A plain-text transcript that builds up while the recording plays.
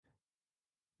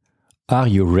Are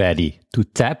you ready to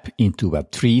tap into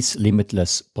Web3's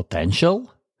limitless potential?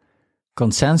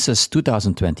 Consensus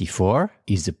 2024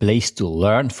 is the place to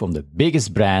learn from the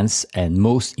biggest brands and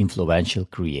most influential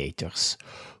creators,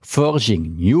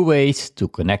 forging new ways to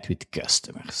connect with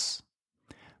customers.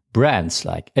 Brands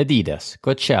like Adidas,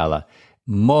 Coachella,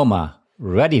 MoMA,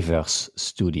 Rediverse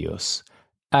Studios,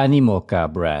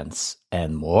 Animoca brands,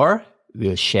 and more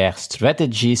will share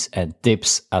strategies and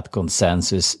tips at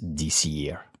Consensus this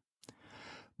year.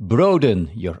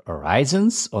 Broaden your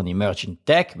horizons on emerging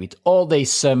tech with all-day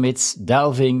summits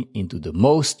delving into the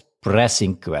most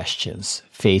pressing questions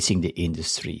facing the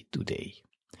industry today.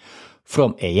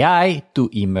 From AI to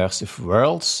immersive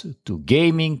worlds, to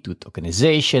gaming, to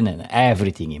tokenization, and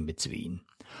everything in between.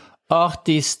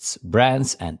 Artists,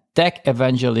 brands, and tech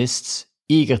evangelists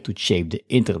eager to shape the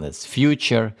internet's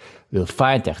future will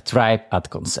find their tribe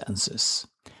at Consensus.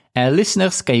 And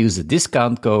listeners can use the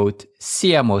discount code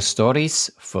CMO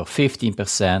Stories for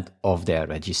 15% off their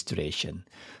registration.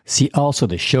 See also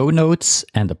the show notes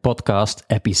and the podcast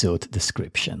episode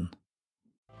description.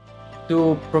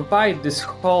 To provide this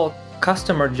whole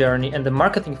customer journey and the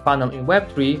marketing funnel in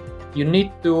Web3, you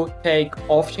need to take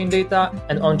off-chain data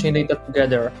and on-chain data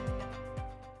together.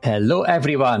 Hello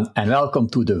everyone and welcome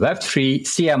to the Web3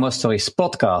 CMO Stories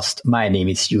podcast. My name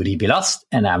is Yuri Bilast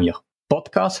and I'm your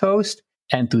podcast host.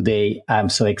 And today I'm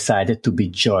so excited to be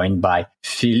joined by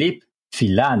Filip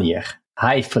Wielanier.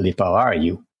 Hi Filip, how are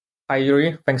you? Hi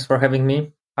Yuri, thanks for having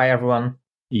me. Hi everyone.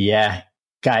 Yeah,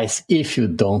 guys, if you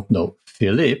don't know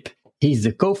Filip, he's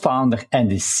the co-founder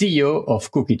and the CEO of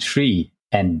Cookie3,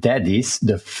 and that is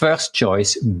the first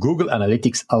choice Google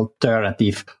Analytics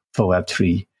alternative for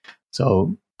Web3.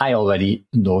 So I already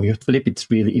know you, Filip.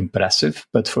 It's really impressive.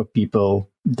 But for people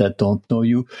that don't know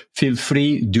you, feel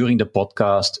free during the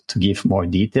podcast to give more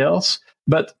details.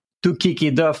 But to kick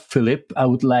it off, Filip, I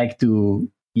would like to,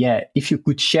 if you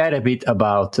could share a bit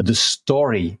about the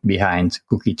story behind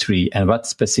Cookie3 and what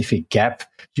specific gap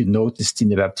you noticed in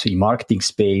the Web3 marketing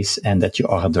space and that you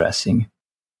are addressing.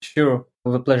 Sure,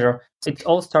 with a pleasure. It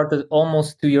all started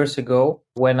almost 2 years ago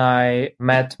when I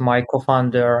met my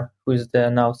co-founder, who is the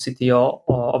now CTO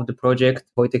of the project,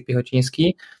 Wojtek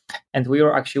Piechociński. And we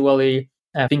were actually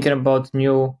thinking about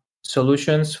new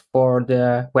solutions for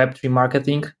the Web3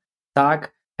 marketing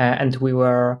stack. And we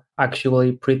were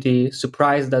actually pretty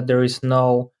surprised that there is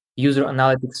no user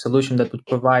analytics solution that would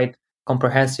provide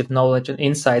comprehensive knowledge and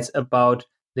insights about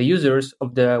the users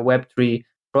of the Web3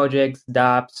 projects,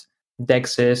 dApps,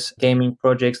 DEXs, gaming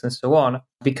projects, and so on.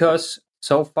 Because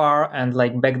so far, and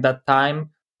like back that time,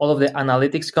 all of the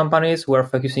analytics companies were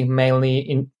focusing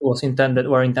mainly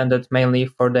were intended mainly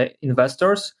for the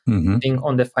investors, being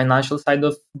on the financial side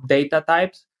of data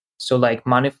types. So like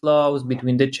money flows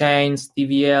between the chains,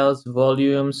 TVLs,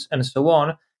 volumes, and so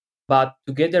on. But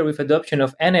together with adoption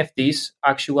of NFTs,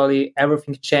 actually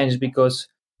everything changed because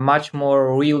much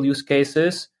more real use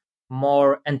cases,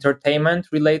 more entertainment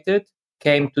related,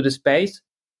 came to the space.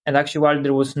 And actually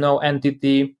there was no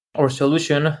entity or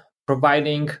solution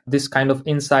providing this kind of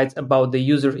insights about the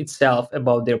user itself,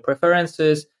 about their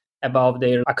preferences, about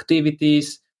their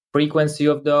activities, frequency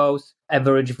of those,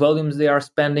 average volumes they are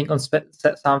spending on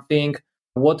something,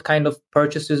 what kind of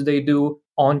purchases they do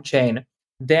on chain.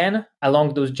 Then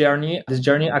along this journey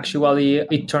actually,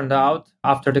 it turned out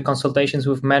after the consultations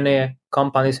with many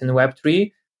companies in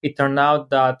Web3, it turned out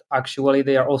that actually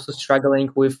they are also struggling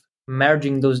with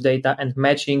merging those data and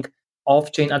matching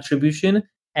off-chain attribution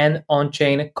and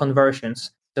on-chain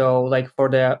conversions. So like for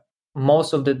the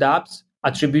most of the dApps,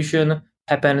 attribution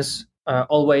happens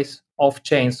always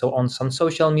off-chain. So on some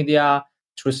social media,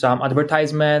 through some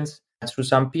advertisements, through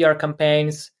some PR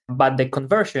campaigns, but the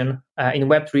conversion in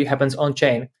Web3 happens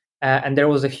on-chain. And there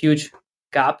was a huge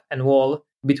gap and wall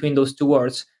between those two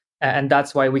worlds. And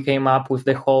that's why we came up with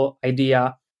the whole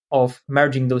idea of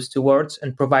merging those two worlds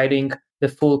and providing the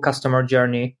full customer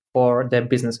journey for the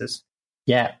businesses.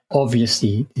 Yeah,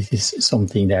 obviously, this is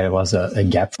something there was a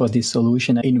gap for this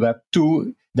solution. In Web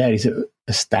 2, there is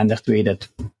a standard way that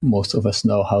most of us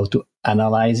know how to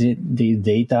analyze the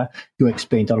data. You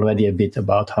explained already a bit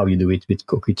about how you do it with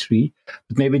Cookie3.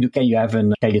 But maybe can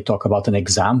you talk about an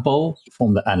example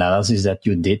from the analysis that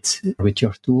you did with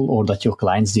your tool or that your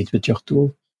clients did with your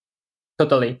tool?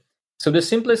 Totally. So the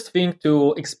simplest thing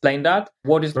to explain that,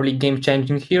 what is really game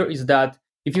changing here is that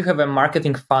if you have a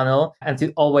marketing funnel and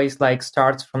it always like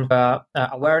starts from the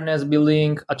awareness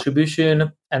building,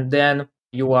 attribution, and then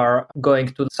you are going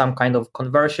to some kind of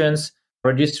conversions,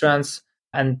 registrants,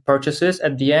 and purchases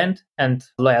at the end, and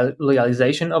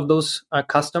loyalization of those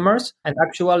customers. And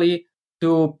actually,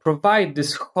 to provide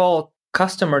this whole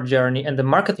customer journey and the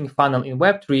marketing funnel in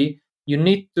Web3, you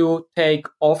need to take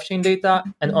off-chain data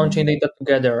and on-chain data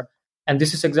together. And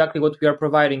this is exactly what we are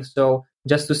providing. So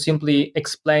just to simply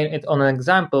explain it on an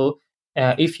example,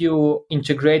 if you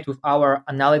integrate with our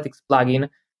analytics plugin,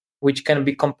 which can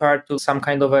be compared to some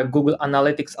kind of a Google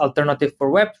Analytics alternative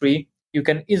for Web3, you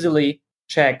can easily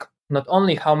check not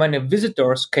only how many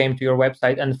visitors came to your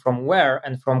website and from where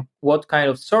and from what kind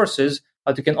of sources,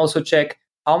 but you can also check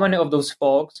how many of those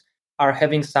folks are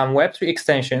having some Web3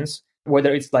 extensions,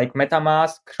 whether it's like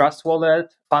MetaMask, Trust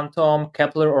Wallet, Phantom,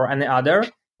 Kepler, or any other.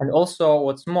 And also,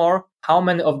 what's more, how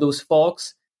many of those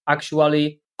folks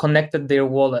actually connected their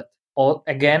wallet, or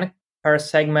again, per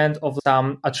segment of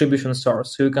some attribution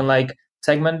source. So you can like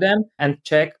segment them and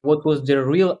check what was the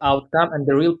real outcome and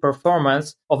the real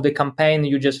performance of the campaign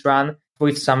you just ran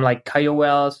with some like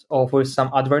KOLs or with some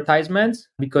advertisements,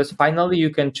 because finally you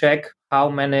can check how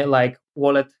many like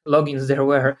wallet logins there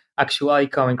were actually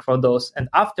coming from those. And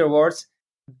afterwards,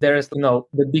 there's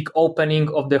the big opening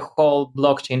of the whole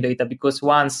blockchain data, because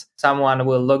once someone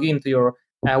will log into your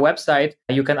website,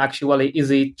 you can actually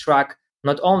easily track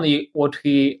not only what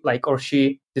he like or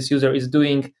she, this user, is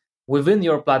doing within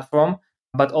your platform,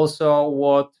 but also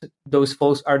what those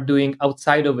folks are doing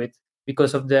outside of it.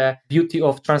 Because of the beauty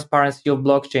of transparency of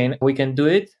blockchain, we can do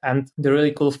it. And the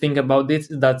really cool thing about this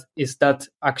is that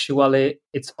actually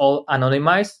it's all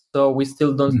anonymized. So we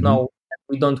still don't know.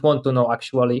 We don't want to know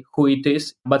actually who it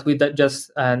is, but we just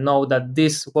know that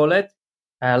this wallet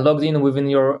logged in within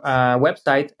your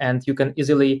website, and you can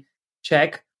easily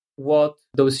check what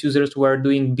those users were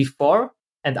doing before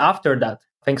and after that,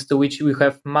 thanks to which we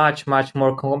have much, much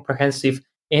more comprehensive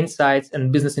insights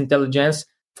and business intelligence,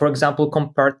 for example,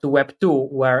 compared to Web 2,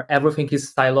 where everything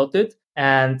is siloed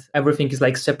and everything is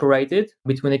like separated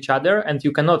between each other, and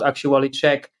you cannot actually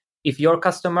check if your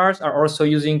customers are also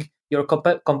using your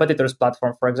competitor's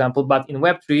platform, for example. But in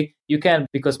Web3, you can,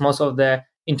 because most of the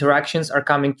interactions are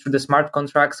coming through the smart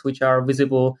contracts, which are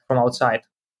visible from outside.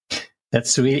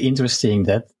 That's really interesting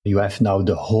that you have now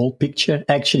the whole picture.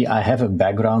 Actually, I have a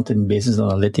background in business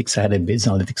analytics. I had a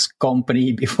business analytics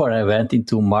company before I went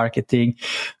into marketing.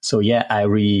 So yeah, I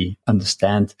really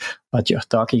understand what you're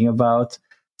talking about.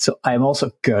 So I'm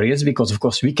also curious because, of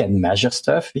course, we can measure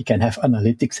stuff, we can have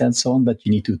analytics and so on, but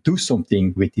you need to do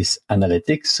something with this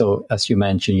analytics. So as you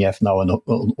mentioned, you have now an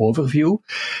overview.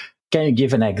 Can you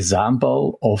give an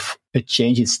example of a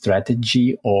change in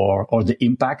strategy or the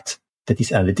impact that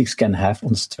these analytics can have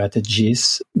on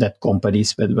strategies that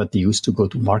companies what they use to go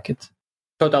to market?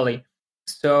 Totally.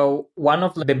 So one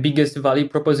of the biggest value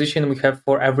proposition we have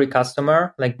for every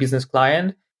customer, like business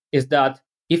client, is that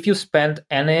if you spend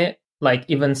any like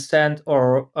even cent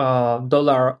or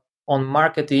dollar on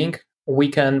marketing, we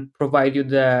can provide you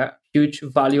the huge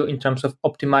value in terms of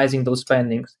optimizing those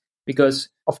spendings. Because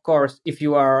of course, if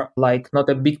you are like not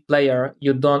a big player,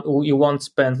 you won't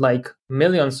spend like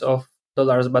millions of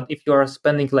dollars. But if you are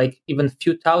spending like even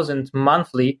few thousand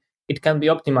monthly, it can be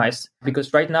optimized.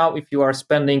 Because right now, if you are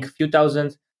spending few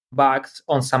thousand bucks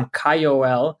on some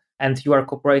KOL and you are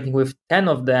cooperating with 10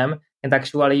 of them, and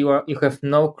actually you have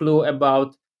no clue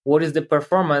about what is the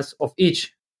performance of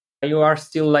each, you are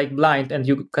still like blind and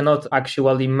you cannot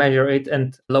actually measure it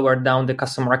and lower down the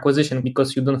customer acquisition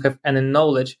because you don't have any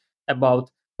knowledge about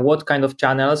what kind of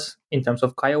channels in terms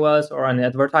of KOLs or any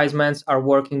advertisements are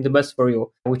working the best for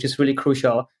you, which is really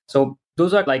crucial. So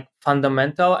those are like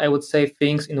fundamental, I would say,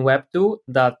 things in Web 2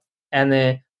 that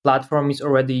any platform is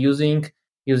already using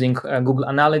Google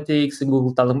Analytics,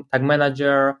 Google Tag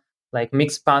Manager, like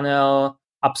Mixpanel,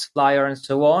 AppsFlyer, and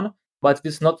so on. But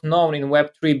it's not known in Web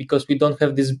 3 because we don't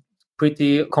have this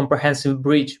pretty comprehensive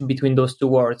bridge between those two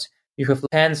worlds. You have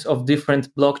tens of different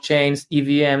blockchains,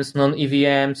 EVMs,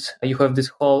 non-EVMs. You have this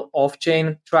whole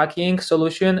off-chain tracking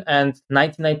solution, and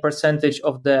 99%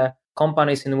 of the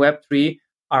companies in Web3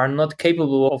 are not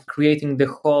capable of creating the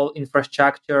whole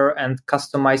infrastructure and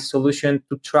customized solution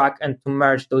to track and to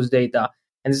merge those data.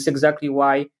 And this is exactly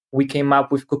why we came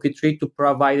up with Cookie3 to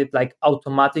provide it like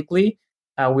automatically.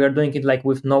 We are doing it like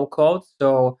with no code.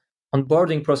 So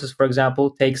onboarding process, for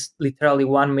example, takes literally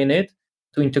 1 minute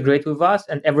to integrate with us,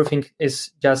 and everything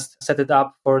is just set it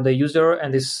up for the user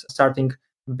and is starting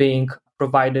being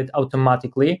provided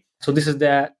automatically. So this is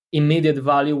the immediate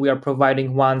value we are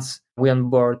providing once we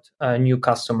onboard a new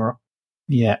customer.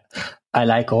 Yeah, I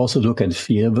like also look and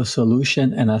feel of a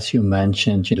solution. And as you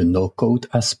mentioned, the no-code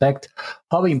aspect,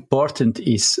 how important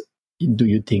do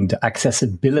you think, the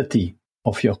accessibility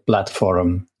of your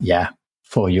platform,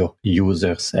 for your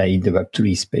users in the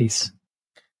Web3 space?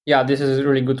 Yeah, this is a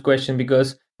really good question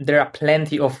because there are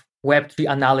plenty of Web3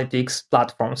 analytics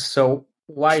platforms. So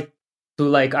why to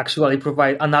like actually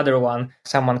provide another one,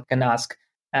 someone can ask.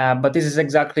 But this is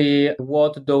exactly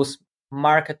what those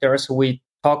marketers we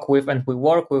talk with and we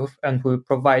work with and we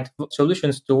provide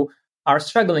solutions to are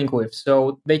struggling with.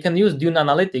 So they can use Dune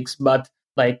Analytics, but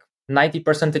like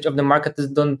 90% of the marketers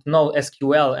don't know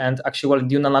SQL, and actually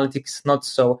Dune Analytics is not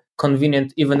so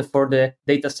convenient even for the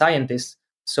data scientists.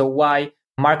 So why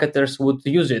marketers would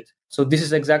use it? So this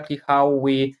is exactly how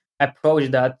we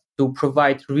approach that, to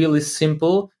provide really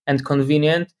simple and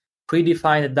convenient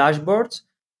predefined dashboards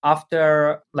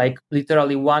after like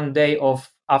literally one day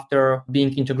of after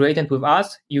being integrated with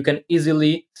us. You can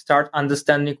easily start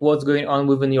understanding what's going on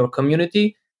within your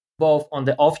community, both on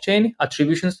the off-chain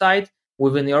attribution side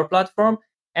within your platform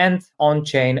and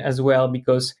on-chain as well,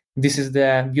 because this is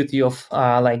the beauty of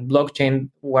like blockchain,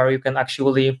 where you can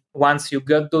actually, once you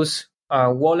get those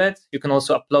wallets, you can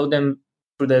also upload them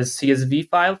through the CSV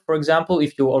file, for example,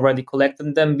 if you already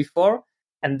collected them before.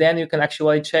 And then you can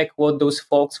actually check what those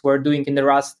folks were doing in the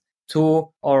last 2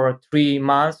 or 3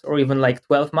 months, or even like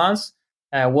 12 months,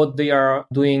 what they are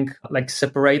doing like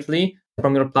separately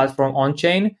from your platform on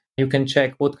chain. You can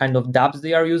check what kind of dApps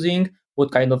they are using,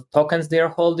 what kind of tokens they are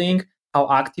holding,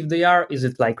 how active they are. Is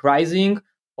it like rising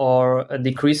or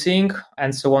decreasing,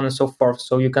 and so on and so forth.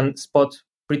 So you can spot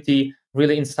pretty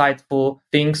really insightful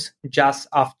things just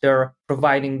after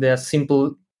providing the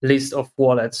simple list of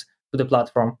wallets to the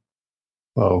platform.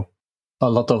 Wow. A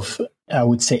lot of, I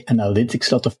would say,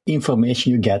 analytics, a lot of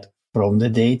information you get from the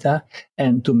data.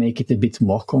 And to make it a bit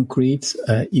more concrete,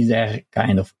 is there a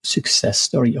kind of success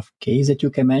story of case that you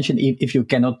can mention? If you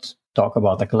cannot talk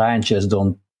about a client, just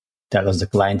don't tell us the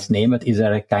client's name, but is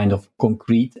there a kind of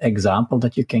concrete example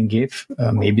that you can give,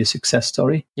 maybe a success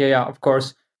story? Yeah, of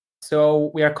course. So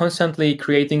we are constantly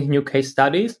creating new case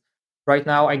studies. Right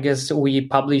now, I guess we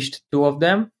published 2 of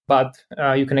them, but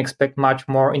you can expect much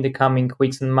more in the coming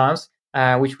weeks and months,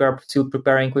 which we are still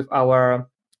preparing with our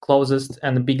closest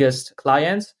and biggest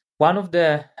clients. One of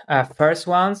the first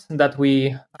ones that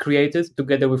we created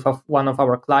together with one of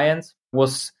our clients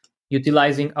was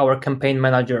utilizing our campaign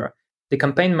manager. The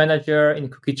campaign manager in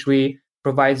Cookie3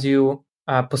 provides you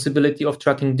a possibility of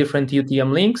tracking different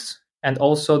UTM links and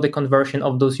also the conversion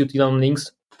of those UTM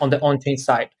links on the on-chain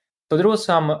side. So there was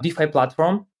some DeFi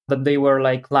platform that they were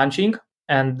like launching,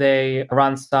 and they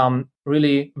run some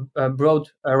really broad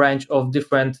range of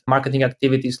different marketing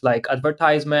activities like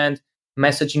advertisement,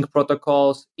 messaging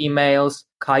protocols, emails,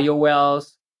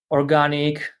 KOLs,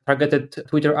 organic, targeted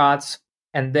Twitter ads.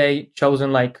 And they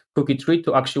chosen like Cookie3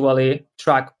 to actually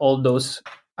track all those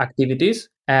activities.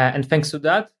 And thanks to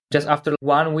that, just after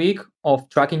 1 week of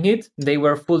tracking it, they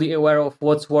were fully aware of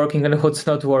what's working and what's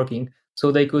not working.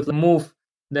 So they could move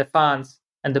the funds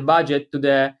and the budget to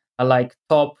the like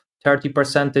top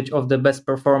 30% of the best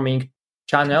performing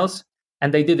channels.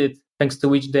 And they did it, thanks to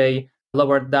which they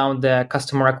lowered down the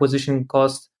customer acquisition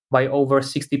cost by over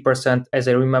 60%, as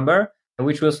I remember,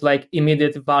 which was like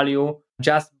immediate value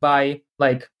just by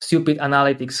like stupid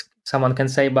analytics, someone can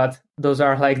say, but those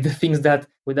are like the things that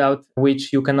without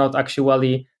which you cannot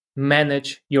actually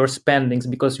manage your spendings,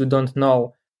 because you don't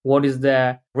know what is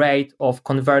the rate of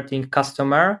converting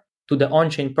customer to the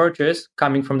on-chain purchase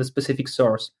coming from the specific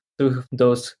source. So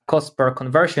those cost per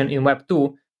conversion in Web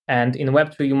 2, and in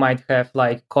Web 3 you might have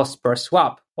like cost per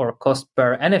swap or cost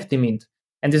per NFT mint.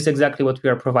 And this is exactly what we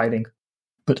are providing.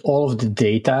 But all of the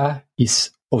data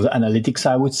is of the analytics,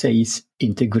 I would say, is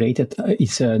integrated.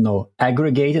 It's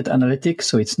aggregated analytics.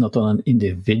 So it's not on an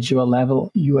individual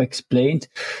level, you explained,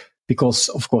 because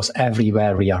of course,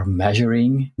 everywhere we are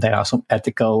measuring, there are some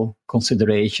ethical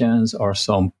considerations or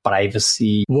some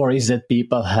privacy worries that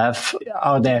people have.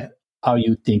 Are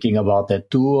you thinking about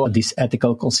that too? These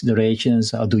ethical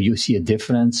considerations, do you see a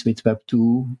difference with Web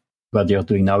 2, what you're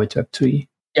doing now with Web 3?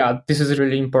 Yeah, this is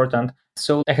really important.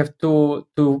 So I have two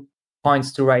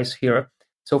points to raise here.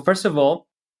 So first of all,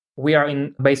 we are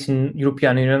based in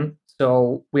European Union,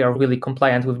 so we are really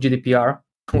compliant with GDPR,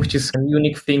 which is a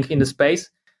unique thing in the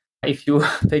space. If you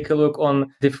take a look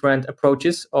on different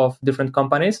approaches of different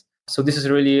companies, so this is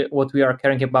really what we are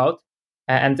caring about.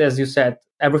 And as you said,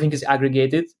 everything is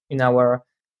aggregated in our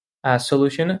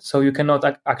solution, so you cannot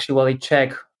actually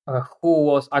check who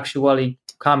was actually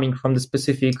coming from the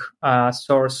specific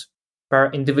source per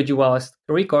individualist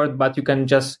record, but you can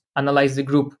just analyze the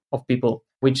group of people,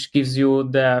 which gives you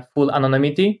the full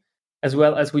anonymity, as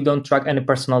well as we don't track any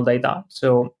personal data.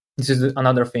 So this is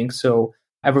another thing. So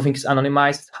everything is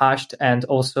anonymized, hashed, and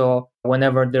also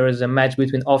whenever there is a match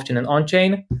between off-chain and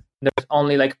on-chain, there's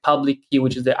only like public key,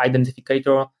 which is the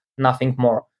identifier, nothing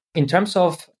more. In terms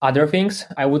of other things,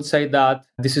 I would say that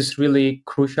this is really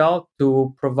crucial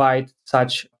to provide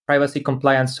such privacy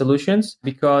compliance solutions,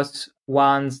 because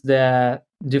once the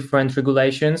different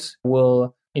regulations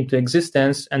will into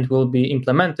existence and will be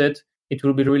implemented, it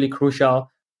will be really crucial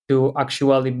to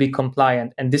actually be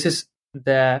compliant. And this is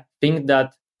the thing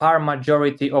that far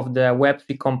majority of the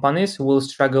Web3 companies will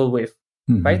struggle with.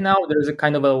 Mm-hmm. Right now, there is a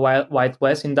kind of a wild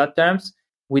west in that terms.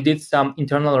 We did some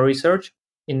internal research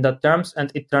in that terms,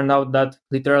 and it turned out that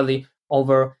literally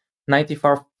over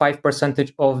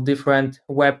 95% of different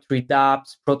Web3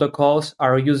 dApps protocols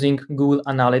are using Google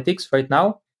Analytics right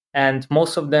now. And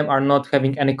most of them are not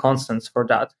having any constants for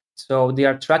that. So they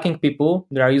are tracking people,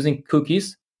 they are using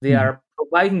cookies, they are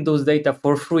providing those data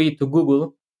for free to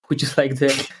Google, which is like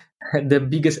the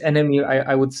biggest enemy,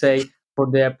 I would say, for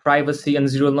the privacy and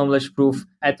zero knowledge proof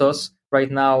ethos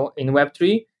right now in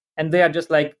Web3. And they are just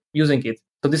like using it.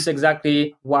 So this is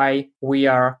exactly why we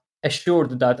are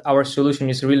assured that our solution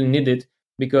is really needed,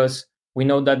 because we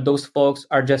know that those folks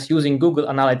are just using Google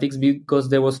Analytics because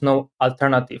there was no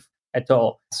alternative at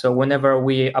all. So whenever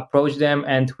we approach them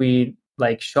and we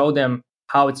like show them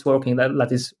how it's working,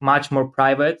 that is much more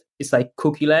private. It's like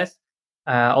cookie-less.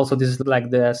 Also, this is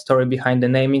like the story behind the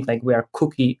naming. Like we are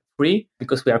cookie-free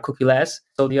because we are cookie-less.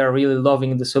 So they are really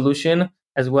loving the solution,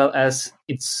 as well as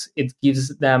it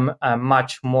gives them a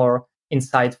much more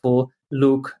insightful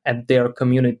look at their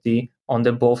community on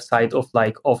the both side of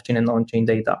like off-chain and on-chain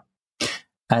data.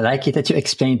 I like it that you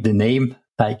explained the name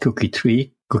like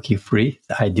Cookie3, cookie-free.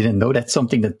 I didn't know that's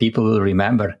something that people will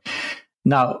remember.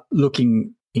 Now,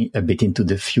 looking a bit into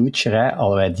the future,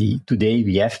 already today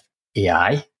we have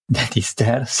AI that is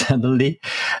there suddenly.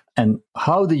 And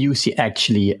how do you see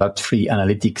actually Web3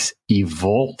 analytics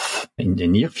evolve in the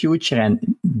near future?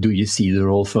 And do you see the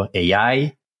role for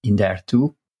AI in there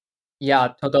too? Yeah,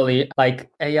 totally. Like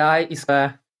AI is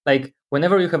like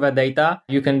whenever you have a data,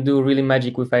 you can do really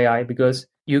magic with AI, because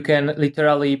you can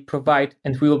literally provide,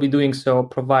 and we will be doing so,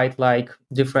 provide like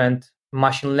different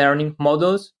machine learning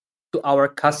models to our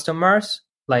customers,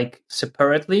 like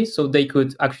separately, so they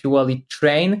could actually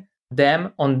train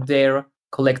them on their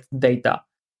collected data.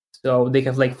 So they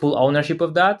have like full ownership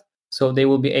of that. So they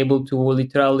will be able to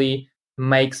literally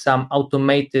make some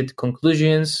automated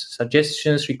conclusions,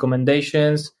 suggestions,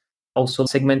 recommendations, also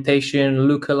segmentation,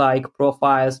 lookalike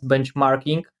profiles,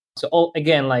 benchmarking. So all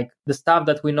again, like the stuff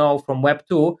that we know from Web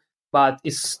 2, but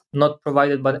is not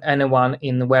provided by anyone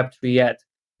in Web 3 yet.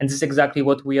 And this is exactly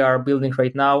what we are building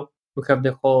right now. We have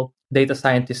the whole data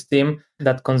scientist team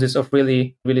that consists of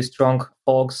really, really strong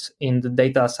folks in the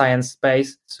data science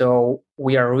space. So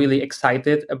we are really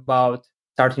excited about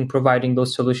starting providing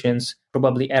those solutions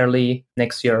probably early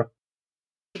next year.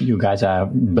 You guys are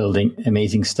building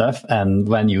amazing stuff. And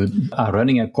when you are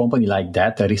running a company like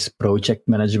that, there is project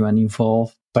management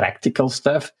involved, practical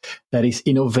stuff, there is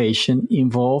innovation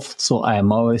involved. So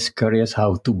I'm always curious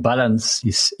how to balance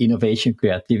this innovation,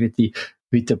 creativity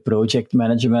with the project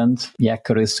management. Yeah,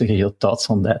 curious to hear your thoughts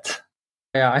on that.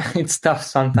 Yeah, it's tough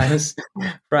sometimes,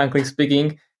 frankly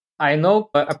speaking. I know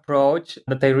an approach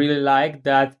that I really like,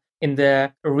 that in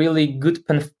the really good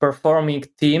performing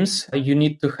teams, you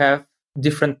need to have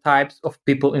different types of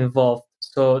people involved.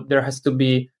 So there has to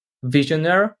be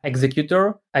visionaire,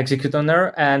 executor,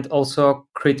 executioner, and also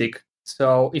critic.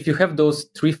 So if you have those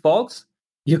three folks,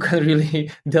 you can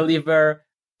really deliver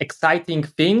exciting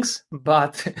things,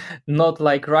 but not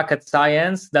like rocket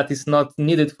science that is not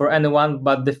needed for anyone,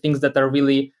 but the things that are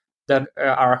really that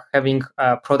are having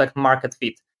a product market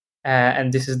fit.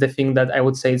 And this is the thing that I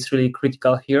would say is really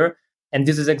critical here. And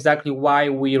this is exactly why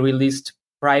we released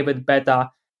private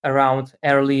beta around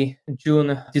early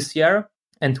June this year.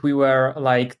 And we were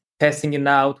like testing it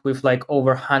out with like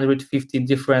over 150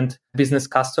 different business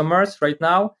customers right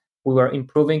now. We were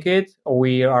improving it.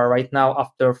 We are right now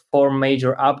after 4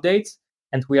 major updates,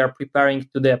 and we are preparing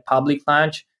to the public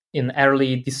launch in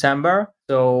early December.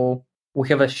 So we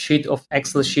have a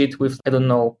Excel sheet with, I don't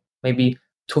know, maybe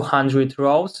 200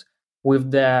 rows with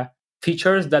the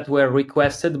features that were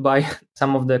requested by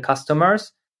some of the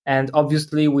customers. And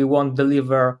obviously we won't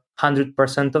deliver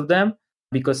 100% of them,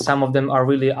 because some of them are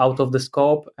really out of the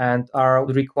scope and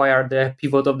require the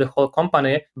pivot of the whole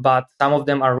company. But some of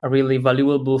them are really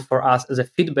valuable for us as a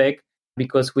feedback,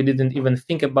 because we didn't even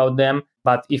think about them.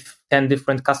 But if 10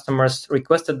 different customers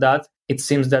requested that, it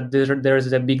seems that there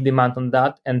is a big demand on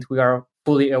that. And we are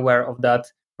fully aware of that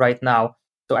right now.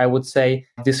 So I would say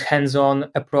this hands-on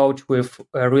approach with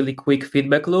a really quick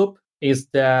feedback loop is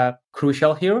the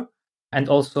crucial here. And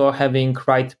also having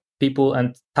right people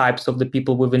and types of the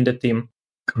people within the team.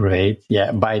 Great.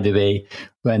 Yeah. By the way,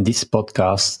 when this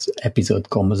podcast episode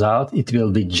comes out, it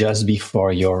will be just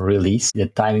before your release. The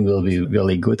timing will be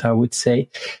really good, I would say.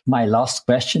 My last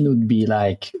question would be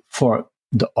like for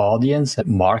the audience,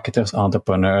 marketers,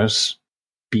 entrepreneurs,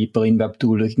 people in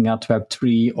Web2 looking at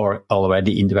Web3 or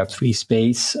already in the Web3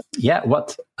 space. Yeah,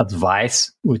 what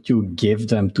advice would you give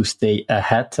them to stay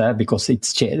ahead? Because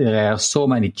there are so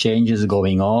many changes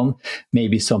going on,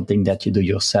 maybe something that you do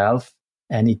yourself.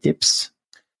 Any tips?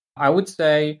 I would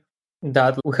say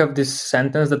that we have this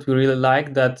sentence that we really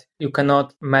like, that you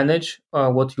cannot manage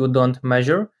what you don't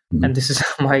measure. Mm-hmm. And this is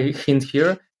my hint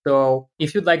here. So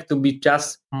if you'd like to be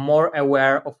just more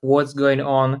aware of what's going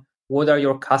on, what are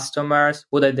your customers,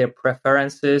 what are their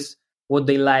preferences, what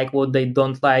they like, what they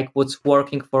don't like, what's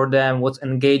working for them, what's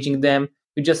engaging them,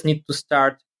 you just need to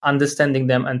start understanding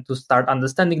them. And to start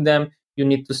understanding them, you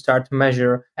need to start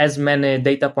measure as many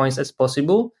data points as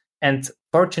possible. And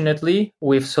fortunately,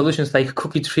 with solutions like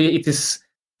Cookie3, it is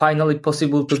finally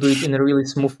possible to do it in a really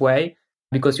smooth way,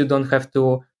 because you don't have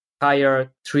to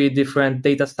hire 3 different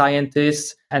data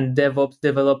scientists and DevOps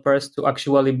developers to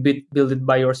actually build it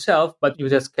by yourself, but you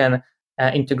just can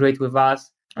integrate with us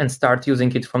and start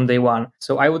using it from day one.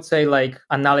 So I would say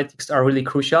analytics are really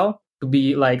crucial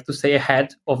to stay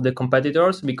ahead of the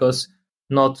competitors, because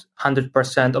not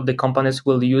 100% of the companies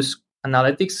will use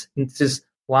analytics. And this is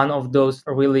one of those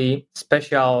really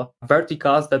special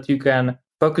verticals that you can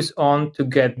focus on to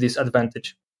get this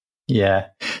advantage. Yeah,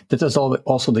 that is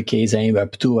also the case in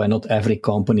Web2, and not every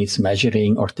company is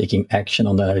measuring or taking action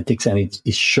on analytics, and it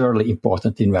is surely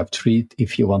important in Web3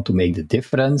 if you want to make the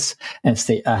difference and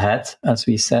stay ahead, as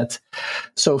we said.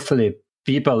 So, Filip,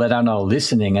 people that are now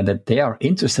listening and that they are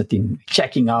interested in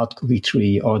checking out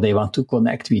Cookie3 or they want to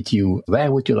connect with you, where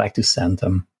would you like to send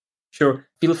them? Sure.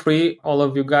 Feel free, all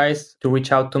of you guys, to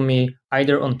reach out to me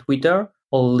either on Twitter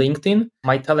or LinkedIn.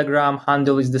 My Telegram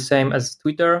handle is the same as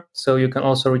Twitter, so you can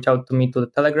also reach out to me to the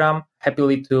Telegram.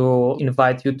 Happily to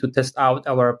invite you to test out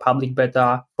our public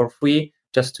beta for free,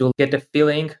 just to get a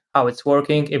feeling how it's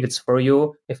working, if it's for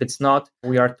you, if it's not.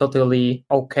 We are totally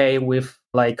okay with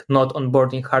not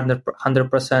onboarding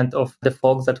 100% of the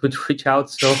folks that would reach out,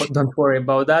 so don't worry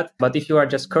about that. But if you are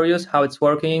just curious how it's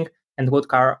working and what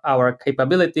are our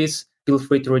capabilities, feel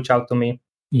free to reach out to me.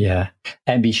 Yeah,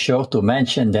 and be sure to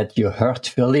mention that you heard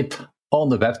Filip on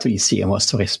the Web3 CMO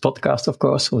Stories podcast, of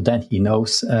course, so then he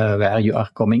knows where you are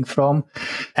coming from.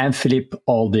 And Filip,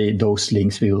 all those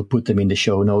links, we will put them in the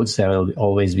show notes. There's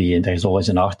always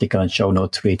an article and show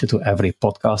notes related to every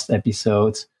podcast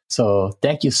episode. So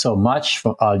thank you so much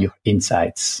for all your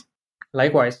insights.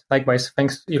 Likewise.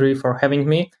 Thanks, Yuri, for having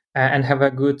me, and have a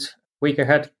good week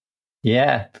ahead.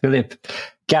 Yeah, Filip.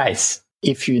 Guys,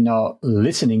 if you're now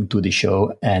listening to the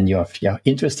show and you're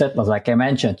interested, like I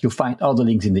mentioned, you find all the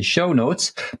links in the show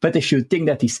notes. But if you think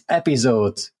that this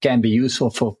episode can be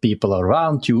useful for people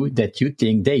around you that you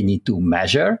think they need to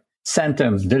measure, send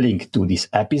them the link to this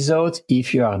episode.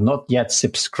 If you are not yet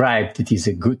subscribed, it is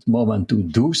a good moment to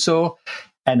do so.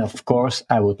 And of course,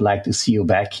 I would like to see you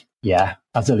back,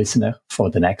 as a listener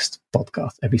for the next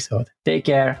podcast episode. Take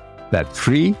care.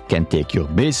 Web3 can take your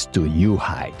biz to new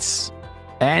heights.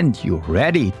 And you're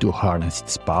ready to harness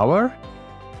its power,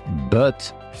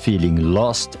 but feeling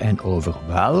lost and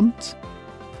overwhelmed?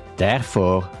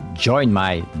 Therefore, join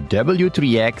my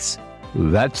W3X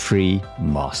Web3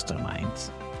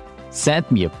 Mastermind. Send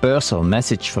me a personal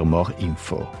message for more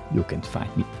info. You can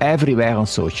find me everywhere on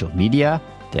social media.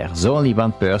 There's only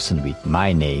one person with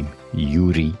my name,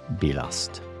 Yuri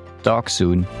Bilast. Talk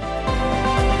soon.